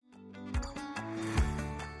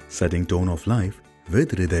setting tone of life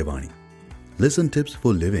with Hridayvani. Listen tips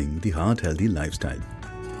for living the heart-healthy lifestyle.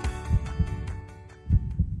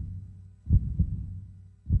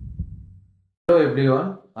 Hello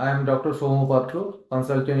everyone, I am Dr. Soumya Patra,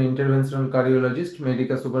 consultant interventional cardiologist,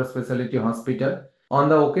 Medical Super Specialty Hospital. On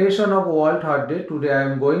the occasion of World Heart Day, today I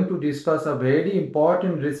am going to discuss a very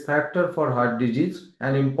important risk factor for heart disease,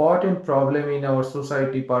 an important problem in our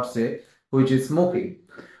society per se, which is smoking.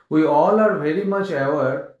 We all are very much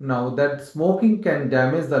aware now that smoking can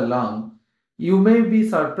damage the lung. You may be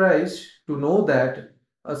surprised to know that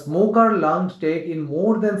a smoker lungs take in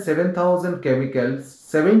more than 7,000 chemicals,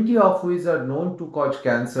 70 of which are known to cause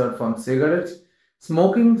cancer from cigarettes.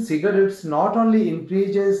 Smoking cigarettes not only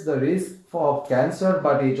increases the risk of cancer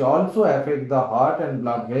but it also affects the heart and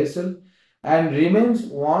blood vessel and remains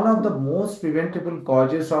one of the most preventable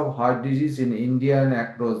causes of heart disease in India and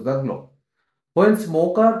across the globe. When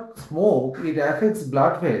smokers smoke, it affects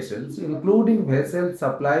blood vessels, including vessels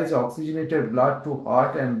supplies oxygenated blood to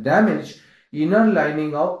heart and damage inner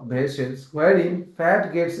lining of vessels wherein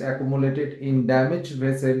fat gets accumulated in damaged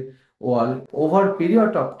vessel wall over a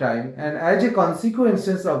period of time, and as a consequence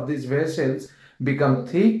of these vessels become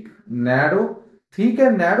thick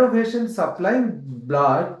and narrow vessels supplying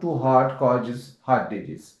blood to heart causes heart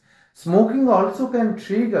disease. Smoking also can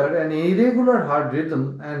trigger an irregular heart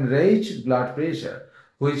rhythm and raise blood pressure,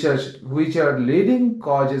 which are leading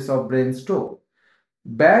causes of brain stroke.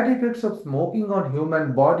 Bad effects of smoking on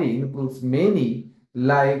human body includes many,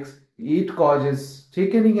 like it causes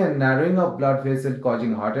thickening and narrowing of blood vessel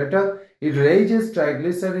causing heart attack. It raises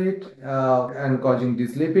triglyceride and causing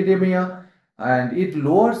dyslipidemia, and it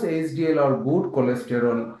lowers HDL or good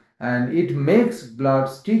cholesterol, and it makes blood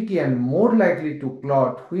sticky and more likely to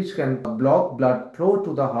clot, which can block blood flow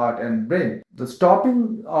to the heart and brain. The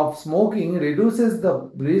stopping of smoking reduces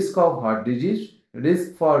the risk of heart disease,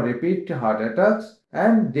 risk for repeat heart attacks,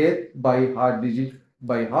 and death by heart disease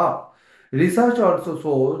by half. Research also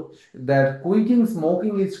shows that quitting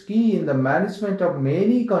smoking is key in the management of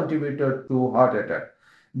many contributors to heart attack.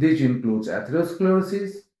 This includes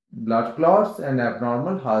atherosclerosis, blood clots, and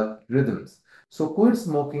abnormal heart rhythms. So quit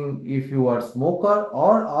smoking if you are a smoker,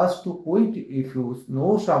 or ask to quit if you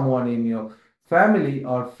know someone in your family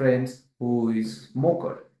or friends who is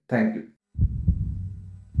smoker. Thank you.